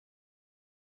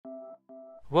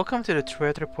Welcome to the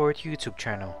Threat Report YouTube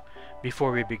channel.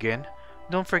 Before we begin,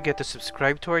 don't forget to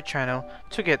subscribe to our channel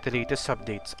to get the latest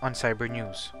updates on cyber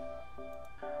news.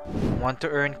 Want to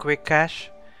earn quick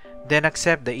cash? Then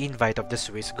accept the invite of the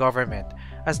Swiss government,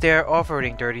 as they are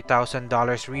offering $30,000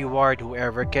 reward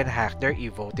whoever can hack their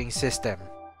e-voting system.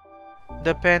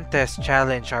 The pen test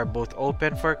challenge are both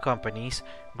open for companies,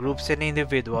 groups and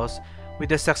individuals, with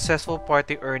the successful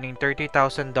party earning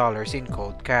 $30,000 in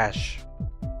cold cash.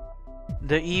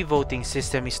 The e-voting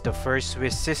system is the first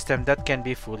Swiss system that can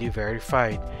be fully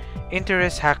verified.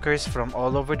 Interest hackers from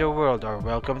all over the world are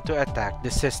welcome to attack the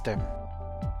system.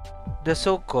 The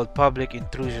so-called Public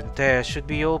Intrusion Test should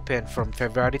be open from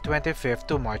February 25th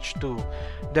to March 2.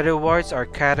 The rewards are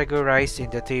categorized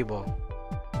in the table.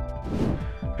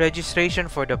 Registration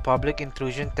for the Public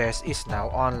Intrusion Test is now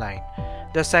online.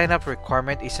 The sign-up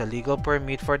requirement is a legal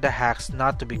permit for the hacks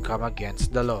not to become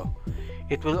against the law.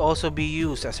 It will also be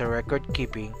used as a record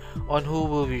keeping on who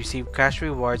will receive cash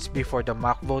rewards before the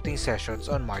mock voting sessions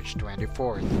on March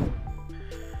 24th.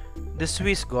 The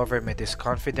Swiss government is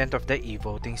confident of the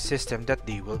e-voting system that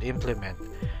they will implement.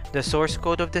 The source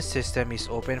code of the system is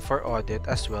open for audit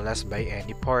as well as by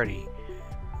any party.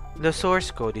 The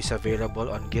source code is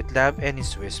available on GitLab and in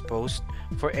Swiss Post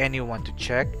for anyone to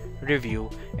check,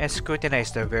 review, and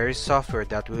scrutinize the very software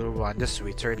that will run the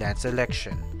Switzerland's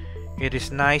election. It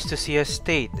is nice to see a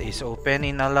state is open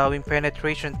in allowing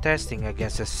penetration testing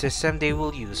against a system they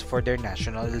will use for their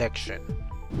national election.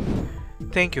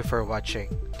 Thank you for watching.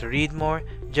 To read more,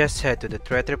 just head to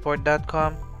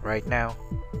thethreatreport.com right now.